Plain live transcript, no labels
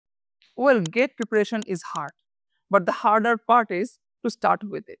Well, GATE preparation is hard, but the harder part is to start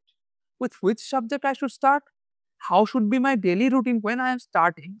with it. With which subject I should start? How should be my daily routine when I am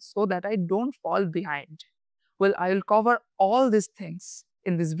starting so that I don't fall behind? Well, I will cover all these things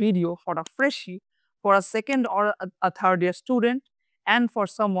in this video for a freshie, for a second or a third year student, and for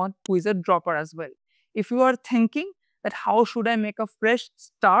someone who is a dropper as well. If you are thinking that how should I make a fresh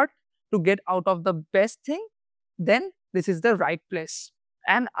start to get out of the best thing, then this is the right place.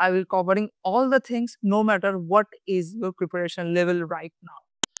 And I will covering all the things no matter what is your preparation level right now.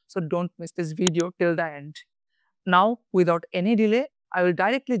 So don't miss this video till the end. Now, without any delay, I will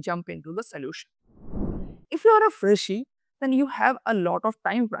directly jump into the solution. If you are a freshie, then you have a lot of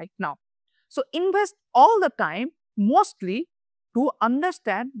time right now. So invest all the time mostly to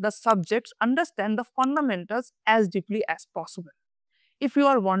understand the subjects, understand the fundamentals as deeply as possible. If you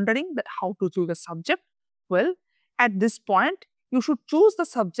are wondering that how to choose a subject, well, at this point, you should choose the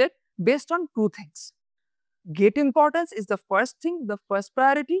subject based on two things. GATE importance is the first thing, the first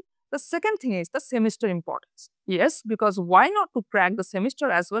priority. The second thing is the semester importance. Yes, because why not to crack the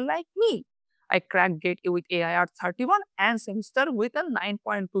semester as well like me? I cracked GATE with AIR 31 and semester with a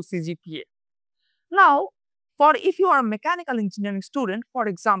 9.2 CGPA. Now, for if you are a mechanical engineering student, for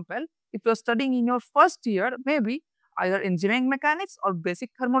example, if you are studying in your first year, maybe either engineering mechanics or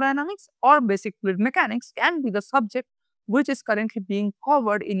basic thermodynamics or basic fluid mechanics can be the subject which is currently being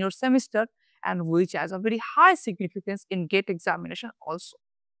covered in your semester and which has a very high significance in GATE examination also.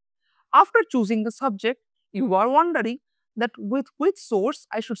 After choosing the subject, you are wondering that with which source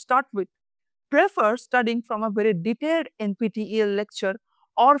I should start with. Prefer studying from a very detailed NPTEL lecture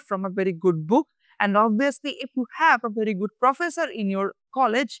or from a very good book. And obviously, if you have a very good professor in your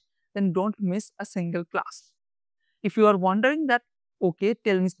college, then don't miss a single class. If you are wondering that, okay,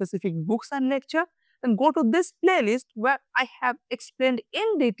 tell me specific books and lecture, then go to this playlist where I have explained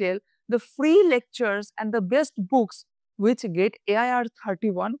in detail the free lectures and the best books which GATE AIR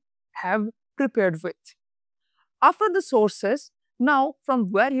 31 have prepared with. After the sources, now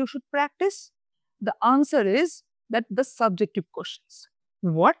from where you should practice? The answer is that the subjective questions.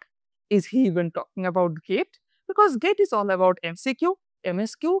 What is he even talking about GATE? Because GATE is all about MCQ,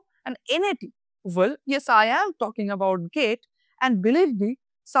 MSQ and NAT. Well, yes, I am talking about GATE, and believe me,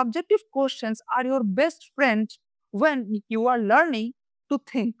 subjective questions are your best friend when you are learning to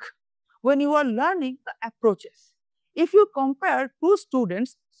think, when you are learning the approaches. If you compare two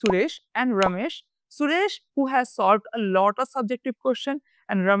students, Suresh and Ramesh, Suresh who has solved a lot of subjective questions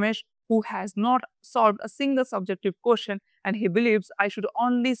and Ramesh who has not solved a single subjective question and he believes I should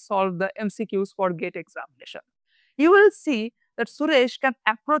only solve the MCQs for GATE examination. You will see that Suresh can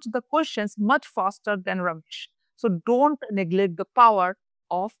approach the questions much faster than Ramesh. So don't neglect the power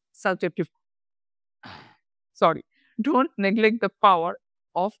of subjective. Sorry, don't neglect the power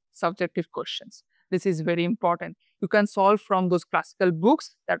of subjective questions. This is very important. You can solve from those classical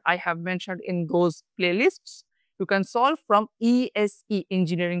books that I have mentioned in those playlists. You can solve from IISc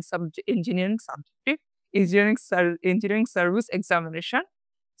engineering service examination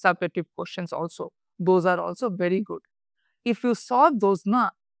subjective questions also. Those are also very good. If you solve those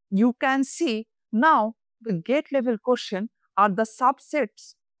now, you can see now the GATE level question are the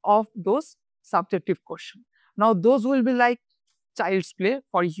subsets of those subjective questions. Now those will be like child's play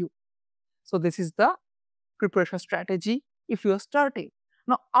for you. So this is the preparation strategy if you are starting.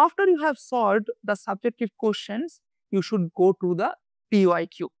 Now after you have solved the subjective questions, you should go to the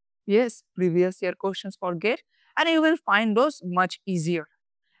PYQ. Yes, previous year questions for GATE, and you will find those much easier.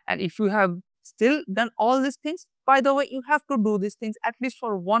 And if you have still done all these things, by the way, you have to do these things at least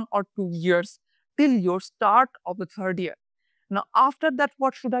for 1 or 2 years till your start of the third year. Now, after that,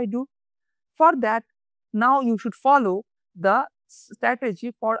 what should I do? For that, now you should follow the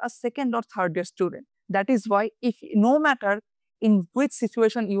strategy for a second or third year student. That is why if no matter in which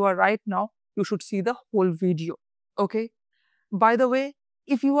situation you are right now, you should see the whole video. Okay. By the way,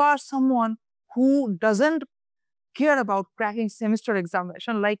 if you are someone who doesn't care about cracking semester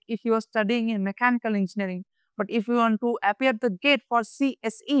examination, like if you are studying in mechanical engineering, but if you want to appear the GATE for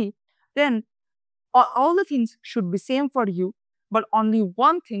CSE, then all the things should be same for you, but only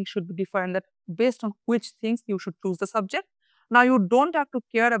one thing should be different, that based on which things you should choose the subject. Now you don't have to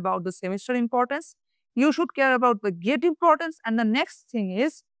care about the semester importance. You should care about the GATE importance, and the next thing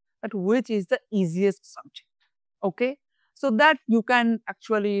is that which is the easiest subject. Okay, so that you can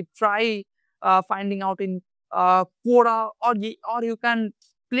actually try finding out in Quora, or you can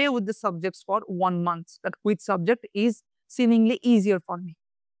play with the subjects for 1 month, that which subject is seemingly easier for me.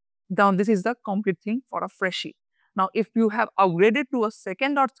 Now, this is the complete thing for a freshie. Now, if you have upgraded to a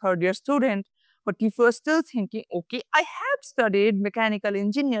second or third year student, but if you are still thinking, okay, I have studied mechanical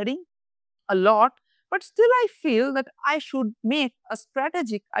engineering, a lot, but still I feel that I should make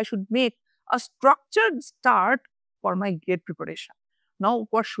a structured start for my GATE preparation. Now,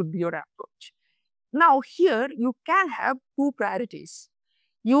 what should be your approach? Now, here you can have two priorities.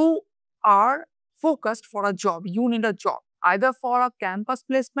 You are focused for a job. You need a job, either for a campus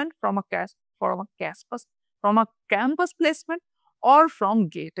placement from a campus placement or from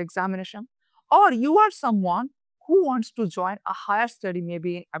GATE examination, or you are someone who wants to join a higher study,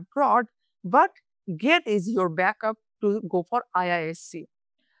 maybe abroad, but GATE is your backup to go for IISc.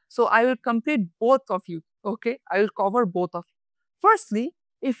 So I will complete both of you. Okay, I will cover both of you. Firstly,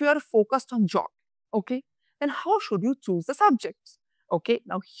 if you are focused on job, okay, then how should you choose the subjects? Okay,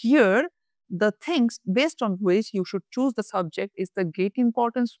 now here the things based on which you should choose the subject is the GATE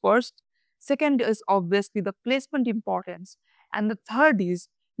importance first. Second is obviously the placement importance, and the third is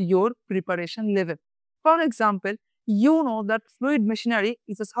your preparation level. For example, you know that fluid machinery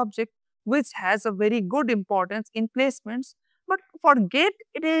is a subject which has a very good importance in placements, but for GATE,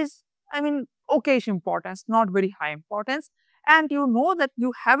 it is, okayish importance, not very high importance. And you know that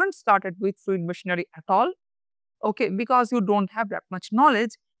you haven't started with fluid machinery at all, okay, because you don't have that much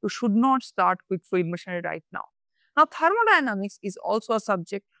knowledge. You should not start with fluid machinery right now. Now, thermodynamics is also a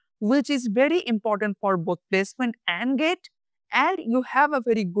subject which is very important for both placement and GATE, and you have a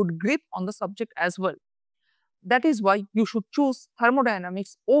very good grip on the subject as well. That is why you should choose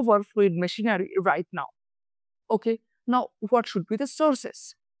thermodynamics over fluid machinery right now. Okay, now what should be the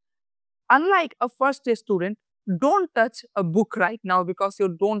sources? Unlike a first year student, don't touch a book right now because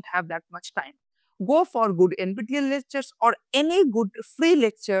you don't have that much time. Go for good NPTEL lectures or any good free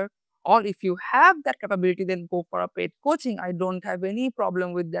lecture, or if you have that capability, then go for a paid coaching. I don't have any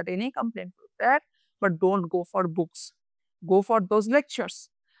problem with that, any complaint with that, but don't go for books. Go for those lectures.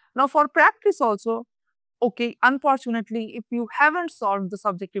 Now for practice also, okay, unfortunately, if you haven't solved the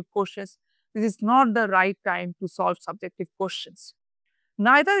subjective questions, this is not the right time to solve subjective questions.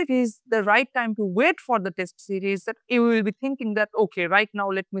 Neither it is the right time to wait for the test series that you will be thinking that, okay, right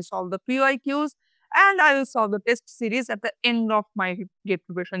now let me solve the PYQs and I will solve the test series at the end of my GATE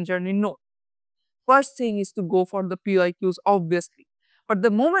preparation journey. No. First thing is to go for the PYQs, obviously. But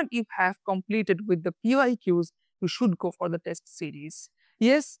the moment you have completed with the PYQs, you should go for the test series.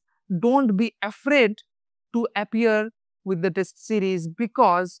 Yes, don't be afraid to appear with the test series,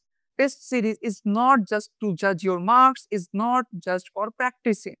 because test series is not just to judge your marks, is not just for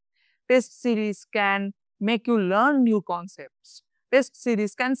practicing. Test series can make you learn new concepts. Test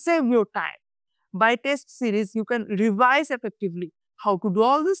series can save your time. By test series, you can revise effectively. How to do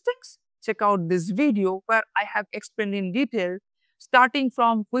all these things? Check out this video where I have explained in detail, starting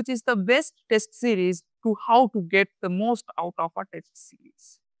from which is the best test series to how to get the most out of a test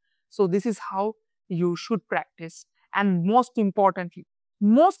series. So this is how you should practice. And most importantly,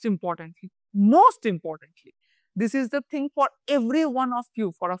 this is the thing for every one of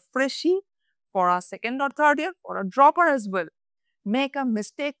you, for a freshie, for a second or third year, for a dropper as well. Make a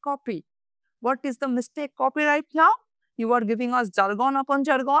mistake copy. What is the mistake copy right now? You are giving us jargon upon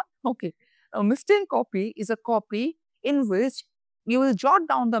jargon. Okay. A mistake copy is a copy in which you will jot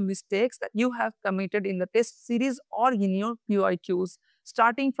down the mistakes that you have committed in the test series or in your PYQs,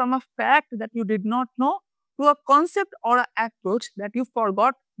 starting from a fact that you did not know to a concept or an approach that you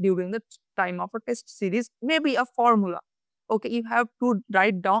forgot during the time of a test series, maybe a formula. Okay, you have to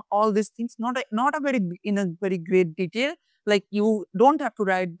write down all these things, not in a very great detail. Like you don't have to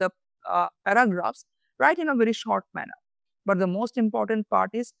write the paragraphs, write in a very short manner. But the most important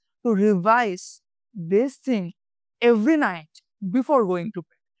part is to revise this thing every night before going to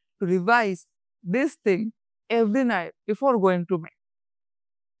bed. To revise this thing every night before going to bed.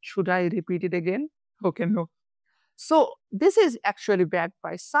 Should I repeat it again? Okay, no. So this is actually backed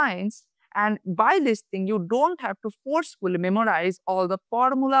by science, and by this thing, you don't have to forcefully memorize all the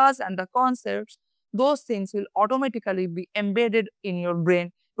formulas and the concepts. Those things will automatically be embedded in your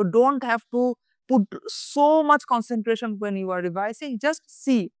brain. You don't have to put so much concentration when you are revising. Just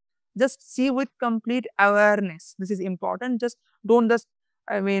see with complete awareness. This is important. Just don't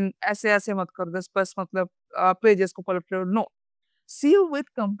ऐसे मत कर बस मतलब pages को पलट रहे हो. No. See with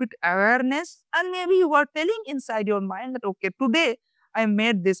complete awareness, and maybe you are telling inside your mind that, okay, today I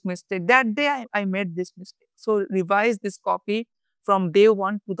made this mistake, that day I made this mistake. So revise this copy from day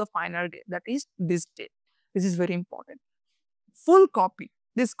 1 to the final day, that is this day. This is very important. Full copy.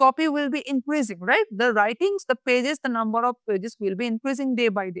 This copy will be increasing, right? The writings, the pages, the number of pages will be increasing day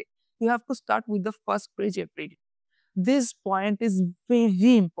by day. You have to start with the first page every day. This point is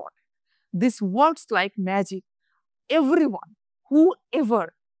very important. This works like magic. Everyone,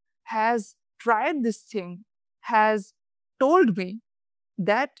 whoever has tried this thing has told me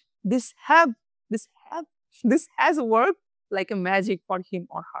that this have this have this has worked like a magic for him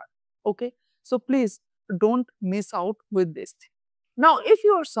or her. Okay, so please don't miss out with this thing. Now, if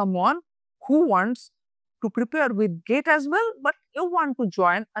you are someone who wants to prepare with GATE as well, but you want to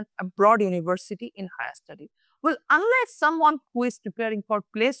join an abroad university in higher study, well, unless someone who is preparing for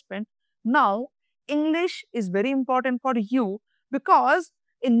placement, now English is very important for you, because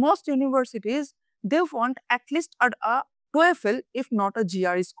in most universities they want at least a TOEFL, if not a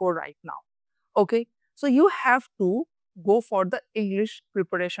GRE score right now. Okay, so you have to go for the English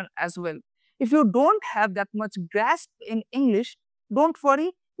preparation as well. If you don't have that much grasp in English, don't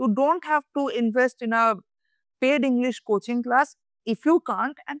worry, you don't have to invest in a paid English coaching class. If you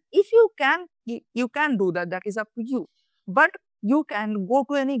can't, and if you can, you can do that, that is up to you. But you can go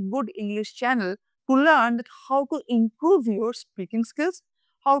to any good English channel to learn that how to improve your speaking skills,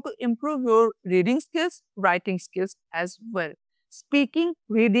 how to improve your reading skills, writing skills as well. Speaking,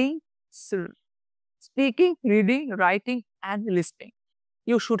 reading, Speaking, reading, writing, and listening.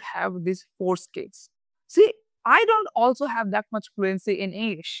 You should have these 4 skills. See, I don't also have that much fluency in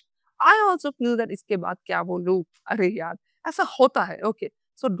English. I also feel that इसके बाद क्या बोलूं? अरे यार, ऐसा होता है. Okay,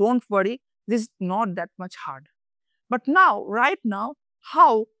 so don't worry. This is not that much hard. But now, right now,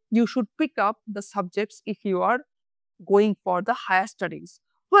 how you should pick up the subjects if you are going for the higher studies?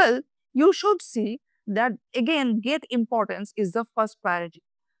 Well, you should see that again, GATE importance is the first priority.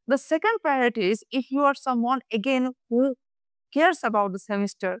 The second priority is, if you are someone again who cares about the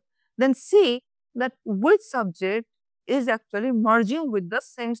semester, then see that which subject is actually merging with the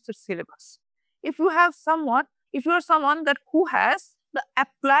semester syllabus. If you have someone, if you are someone that who has the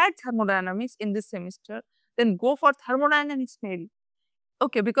applied thermodynamics in this semester, then go for thermodynamics maybe.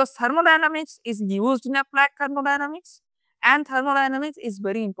 Okay, because thermodynamics is used in applied thermodynamics, and thermodynamics is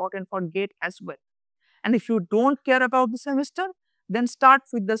very important for GATE as well. And if you don't care about the semester, then start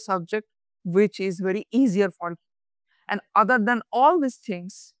with the subject which is very easier for you. And other than all these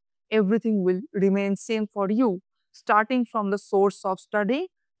things, everything will remain same for you, starting from the source of study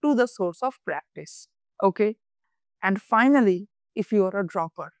to the source of practice. Okay. And finally, if you are a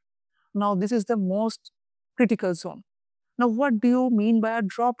dropper, now this is the most critical zone. Now, what do you mean by a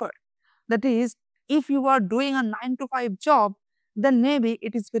dropper? That is, if you are doing a 9 to 5 job, then maybe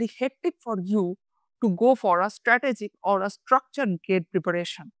it is very hectic for you to go for a strategic or a structured GATE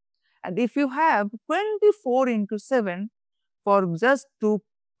preparation. And if you have 24/7 for just to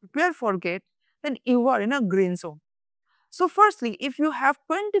prepare for GATE, then you are in a green zone. So firstly, if you have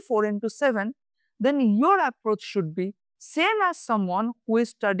 24/7, then your approach should be same as someone who is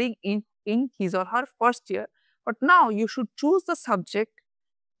studying in his or her first year. But now you should choose the subject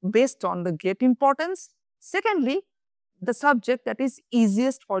based on the GATE importance. Secondly, the subject that is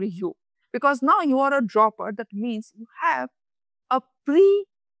easiest for you. Because now you are a dropper, that means you have a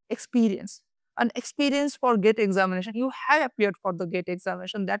pre-experience, an experience for GATE examination. You have appeared for the GATE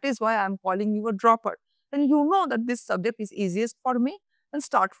examination. That is why I am calling you a dropper. Then you know that this subject is easiest for me, and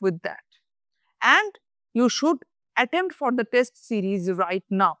start with that. And you should attempt for the test series right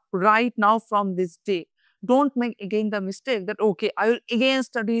now from this day. Don't make again the mistake that, okay, I will again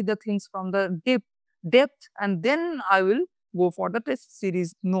study the things from the depth and then I will go for the test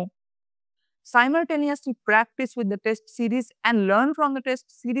series. No. Simultaneously practice with the test series and learn from the test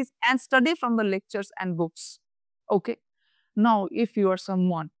series and study from the lectures and books. Okay. Now, if you are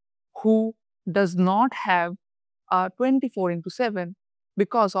someone who does not have a 24/7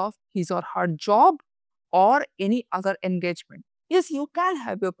 because of his or her job or any other engagement, yes, you can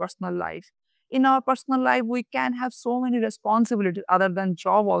have your personal life. In our personal life, we can have so many responsibilities other than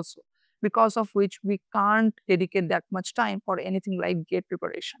job also, because of which we can't dedicate that much time for anything like GATE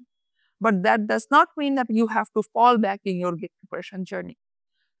preparation. But that does not mean that you have to fall back in your GATE preparation journey.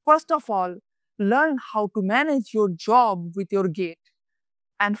 First of all, learn how to manage your job with your GATE.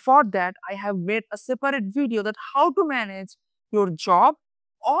 And for that, I have made a separate video that how to manage your job,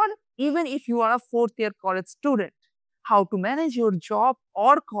 or even if you are a 4th-year college student, how to manage your job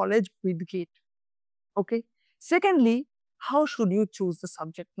or college with GATE. Okay. Secondly, how should you choose the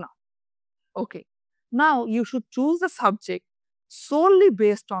subject now? Okay. Now you should choose the subject solely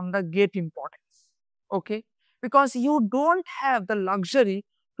based on the GATE importance. Okay. Because you don't have the luxury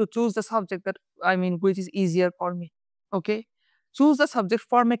to choose the subject that, which is easier for me. Okay. Choose the subject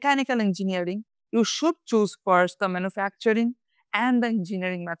for mechanical engineering. You should choose first the manufacturing and the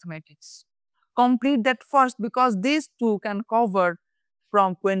engineering mathematics. Complete that first, because these two can cover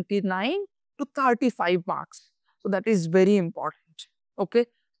from 29 to 35 marks. So that is very important. Okay.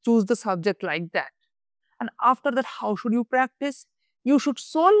 Choose the subject like that. And after that, how should you practice? You should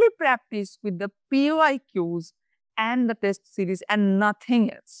solely practice with the POIQs and the test series and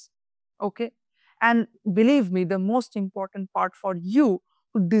nothing else. Okay. And believe me, the most important part for you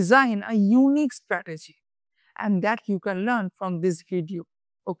to design a unique strategy, and that you can learn from this video.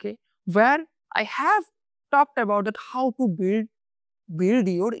 Okay. Where I have talked about that how to build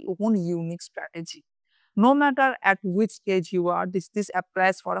your own unique strategy. No matter at which stage you are, this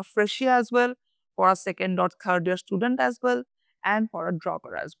applies for a freshie as well, for a second or third year student as well, and for a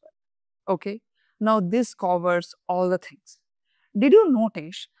dropper as well. Okay. Now this covers all the things. Did you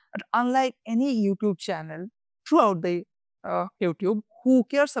notice that unlike any YouTube channel throughout the YouTube who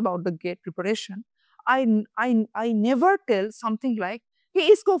cares about the GATE preparation, I never tell something like,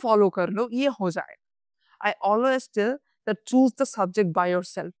 "Hey, इसको follow कर लो, ये हो जाए." I always tell that choose the subject by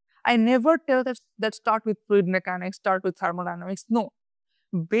yourself. I never tell that start with fluid mechanics, start with thermodynamics. No,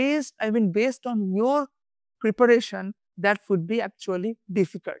 based on your preparation, that would be actually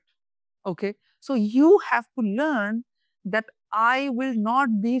difficult. Okay, so you have to learn that I will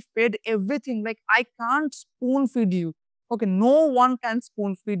not be fed everything. Like I can't spoon feed you. Okay, no one can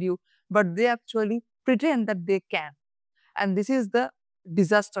spoon feed you, but they actually pretend that they can. And this is the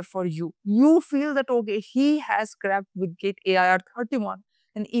disaster for you. You feel that, okay, he has cracked with GATE AIR 31.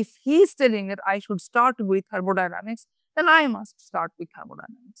 And if he's telling that I should start with thermodynamics, then I must start with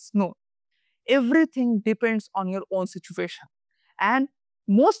thermodynamics. No, everything depends on your own situation. And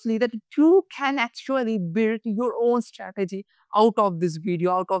mostly that you can actually build your own strategy out of this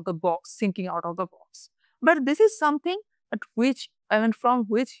video, out of the box, thinking out of the box. But this is something from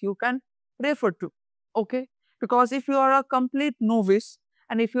which you can refer to. Okay, because if you are a complete novice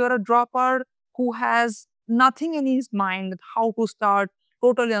and if you are a dropper who has nothing in his mind how to start,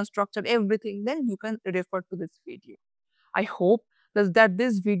 totally unstructured everything, then you can refer to this video. I hope that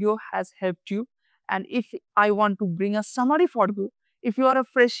this video has helped you. And if I want to bring a summary for you, if you are a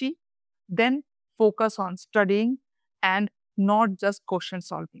freshie, then focus on studying and not just question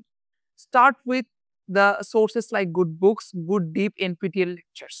solving. Start with the sources like good books, good deep NPTEL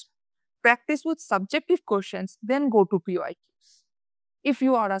lectures. Practice with subjective questions, then go to PYQs. If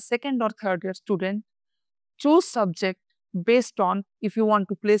you are a second or third year student, choose subject based on if you want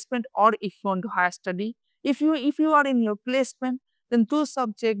to placement or if you want to higher study. If you are in your placement, then choose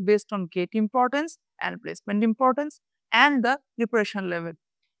subject based on GATE importance and placement importance and the preparation level.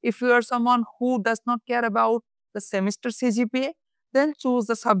 If you are someone who does not care about the semester CGPA, then choose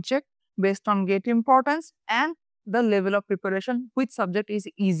the subject based on GATE importance and the level of preparation, which subject is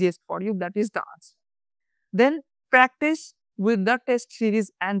easiest for you, that is the answer. Then practice with the test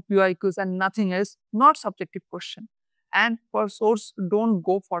series and PYQs and nothing else, not subjective question. And for source, don't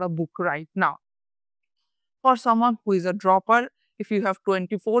go for a book right now. For someone who is a dropper, if you have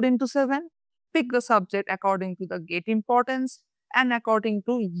 24/7, pick the subject according to the GATE importance and according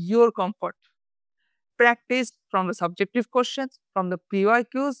to your comfort. Practice from the subjective questions, from the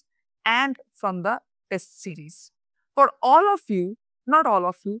PYQs, and from the test series. For all of you, not all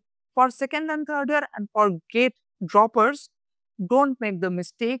of you, for second and third year and for GATE droppers, don't make the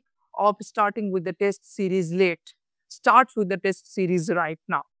mistake of starting with the test series late. Start with the test series right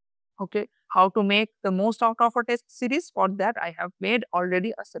now. Okay, how to make the most out of a test series? For that, I have made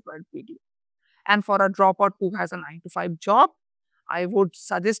already a separate video. And for a dropper who has a 9 to 5 job, I would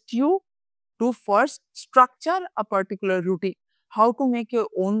suggest you to first structure a particular routine. How to make your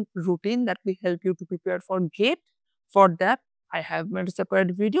own routine that will help you to prepare for GATE. For that, I have made a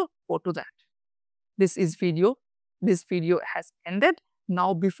separate video. Go to that. This video has ended.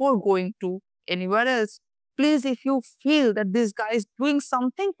 Now, before going to anywhere else, please, if you feel that this guy is doing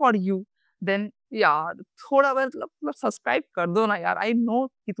something for you, then यार थोड़ा मतलब subscribe कर दो ना यार. I know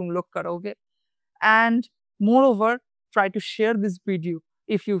कि तुम लोग करोगे. And moreover, try to share this video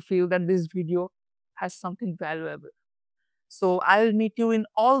if you feel that this video has something valuable. So I'll meet you in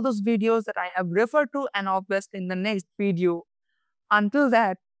all those videos that I have referred to and obviously in the next video. Until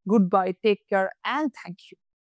that, goodbye, take care, and thank you.